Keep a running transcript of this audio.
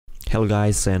Hello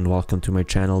guys and welcome to my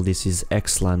channel. This is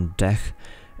Excellent Tech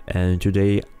and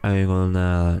today I'm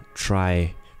gonna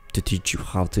try to teach you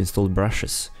how to install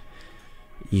brushes,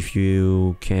 if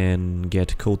you can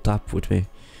get caught up with me.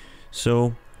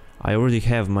 So I already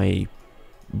have my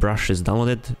brushes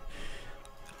downloaded.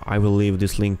 I will leave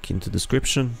this link into the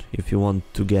description if you want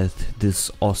to get this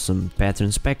awesome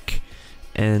pattern spec,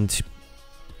 and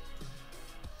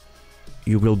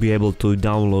you will be able to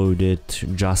download it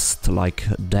just like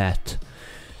that.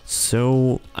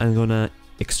 So I'm gonna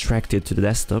extract it to the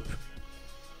desktop,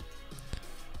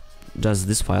 just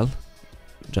this file,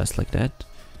 just like that,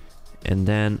 and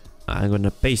then I'm gonna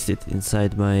paste it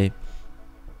inside my,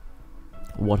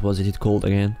 what was it called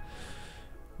again,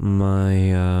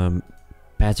 my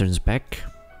patterns pack,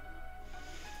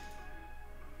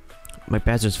 my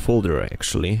patterns folder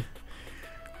actually,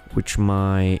 which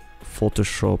my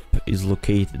Photoshop is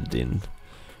located in.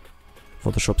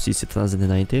 Photoshop CC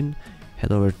 2019.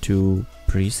 Head over to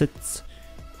presets,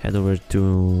 head over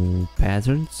to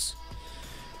patterns.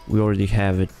 We already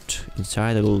have it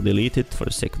inside. I will delete it for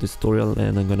the sake of this tutorial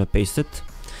and I'm gonna paste it.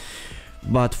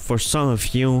 But for some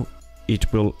of you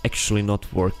it will actually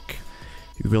not work.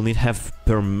 You will need to have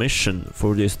permission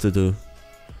for this to do,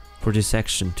 for this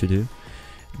action to do.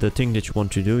 The thing that you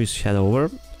want to do is head over,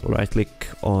 right click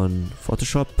on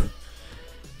Photoshop,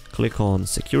 click on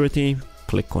security,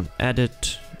 click on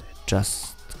edit,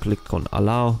 just click on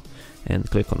allow and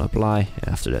click on apply.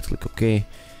 After that click OK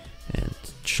and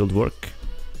it should work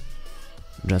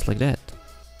just like that,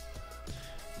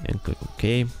 and click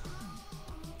OK.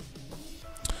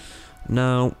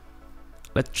 Now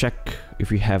let's check if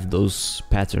we have those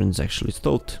patterns actually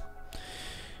installed.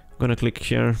 I'm gonna click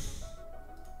here,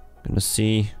 gonna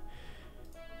see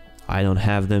I don't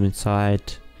have them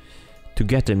inside. To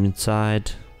get them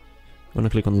inside, I'm gonna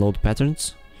click on load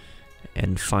patterns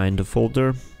and find the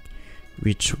folder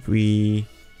which we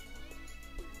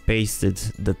pasted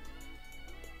the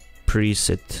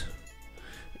preset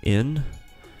in,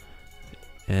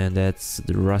 and that's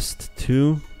the Rust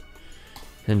 2,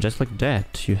 and just like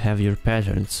that you have your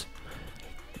patterns.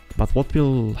 But what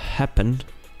will happen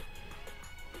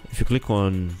if you click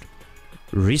on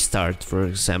restart, for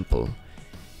example,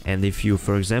 and if you,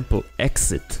 for example,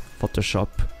 exit Photoshop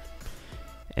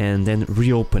and then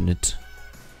reopen it,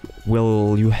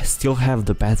 will you still have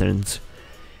the patterns?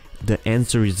 The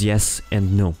answer is yes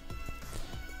and no.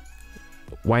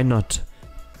 Why not?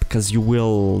 Because you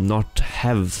will not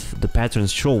have the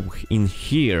patterns show in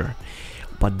here,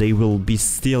 but they will be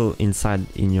still inside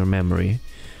in your memory.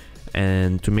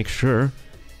 And to make sure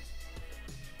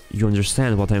you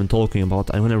understand what I'm talking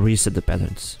about, I'm gonna reset the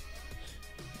patterns,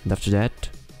 and after that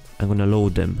I'm gonna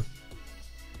load them.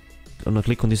 I'm gonna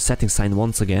click on this setting sign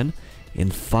once again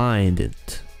and find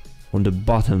it on the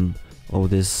bottom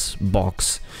of this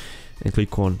box and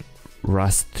click on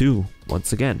Rust 2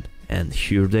 once again, and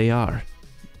here they are.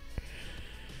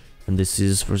 And this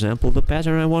is, for example, the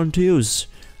pattern I want to use.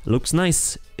 Looks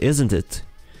nice, isn't it?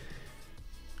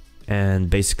 And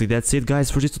basically that's it guys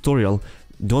for this tutorial.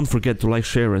 Don't forget to like,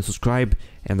 share and subscribe,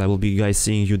 and I will be guys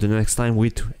seeing you the next time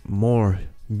with more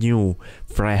new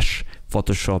fresh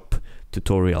Photoshop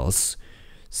tutorials.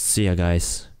 See ya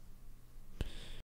guys.